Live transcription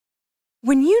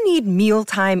When you need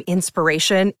mealtime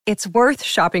inspiration, it's worth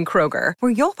shopping Kroger,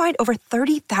 where you'll find over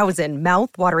 30,000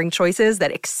 mouth-watering choices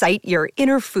that excite your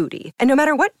inner foodie. And no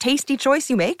matter what tasty choice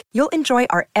you make, you'll enjoy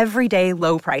our everyday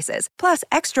low prices, plus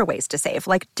extra ways to save,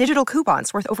 like digital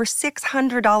coupons worth over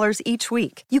 $600 each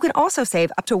week. You can also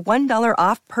save up to $1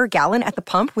 off per gallon at the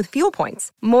pump with fuel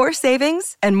points. More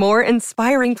savings and more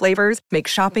inspiring flavors make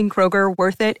shopping Kroger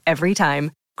worth it every time.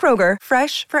 Kroger,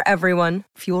 fresh for everyone.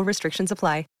 Fuel restrictions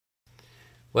apply.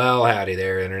 Well, howdy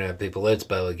there, Internet people. It's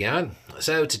Bo again.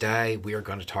 So today we are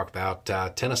going to talk about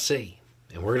Tennessee.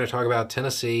 And we're going to talk about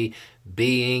Tennessee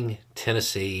being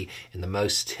Tennessee in the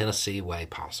most Tennessee way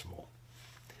possible.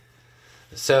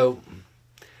 So,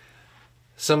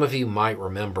 some of you might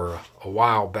remember a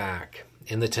while back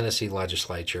in the Tennessee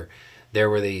legislature, there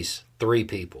were these three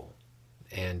people.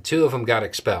 And two of them got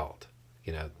expelled.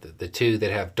 You know, the two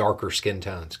that have darker skin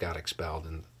tones got expelled,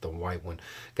 and the white one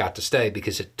got to stay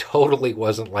because it totally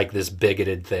wasn't like this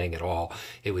bigoted thing at all.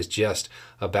 It was just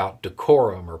about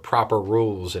decorum or proper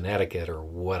rules and etiquette or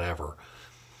whatever.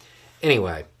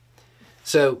 Anyway,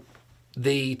 so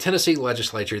the Tennessee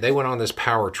legislature, they went on this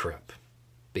power trip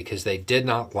because they did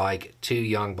not like two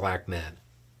young black men.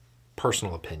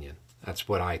 Personal opinion. That's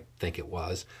what I think it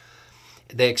was.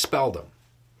 They expelled them.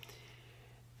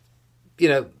 You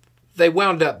know, they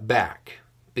wound up back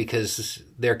because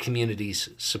their communities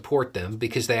support them,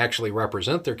 because they actually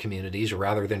represent their communities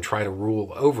rather than try to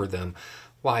rule over them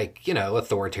like, you know,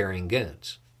 authoritarian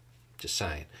goons. Just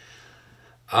saying.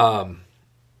 The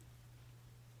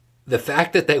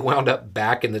fact that they wound up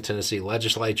back in the Tennessee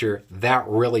legislature, that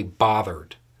really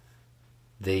bothered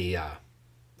a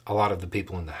lot of the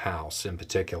people in the House in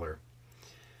particular.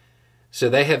 So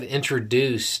they have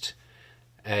introduced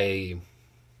a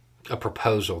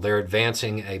proposal. They're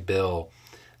advancing a bill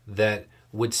that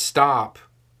would stop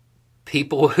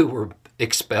people who were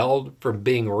expelled from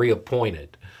being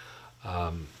reappointed.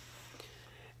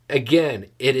 Again,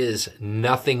 it is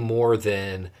nothing more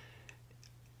than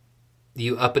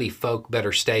you uppity folk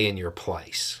better stay in your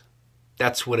place.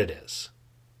 That's what it is.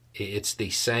 It's the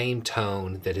same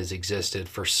tone that has existed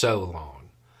for so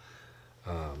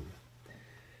long.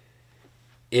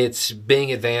 It's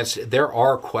being advanced. There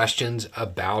are questions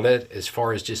about it as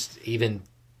far as just even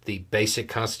the basic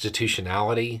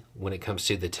constitutionality when it comes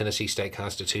to the Tennessee State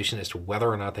Constitution as to whether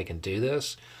or not they can do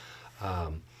this.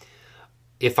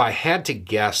 If I had to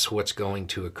guess what's going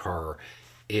to occur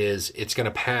is it's going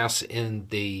to pass in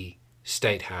the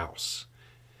State House.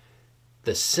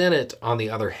 The Senate, on the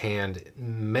other hand,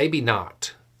 maybe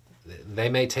not. They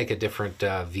may take a different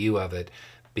view of it,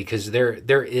 because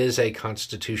there is a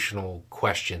constitutional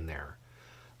question there.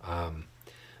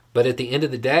 But at the end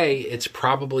of the day, it's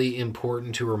probably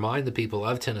important to remind the people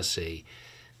of Tennessee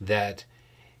that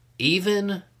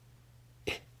even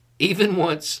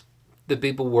once the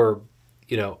people were,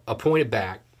 you know, appointed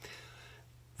back,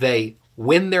 they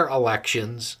win their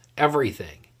elections,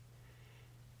 everything.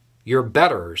 Your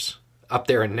betters up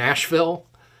there in Nashville,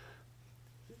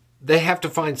 they have to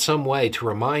find some way to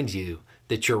remind you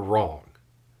that you're wrong.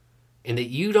 And that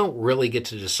you don't really get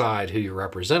to decide who your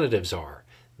representatives are.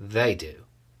 They do.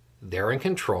 They're in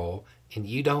control, and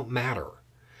you don't matter.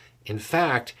 In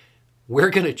fact, we're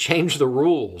going to change the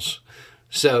rules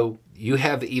so you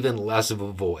have even less of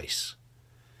a voice.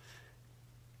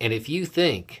 And if you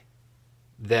think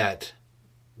that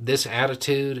this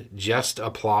attitude just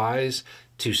applies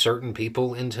to certain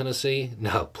people in Tennessee,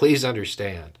 no, please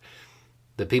understand.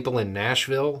 The people in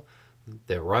Nashville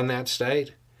that run that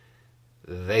state,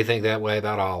 they think that way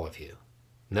about all of you.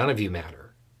 None of you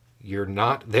matter. You're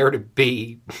not there to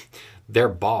be their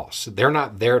boss. They're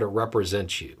not there to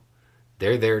represent you.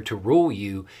 They're there to rule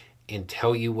you and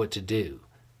tell you what to do.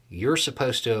 You're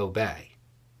supposed to obey.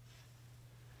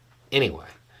 Anyway,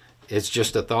 it's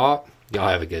just a thought. Y'all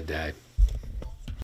have a good day.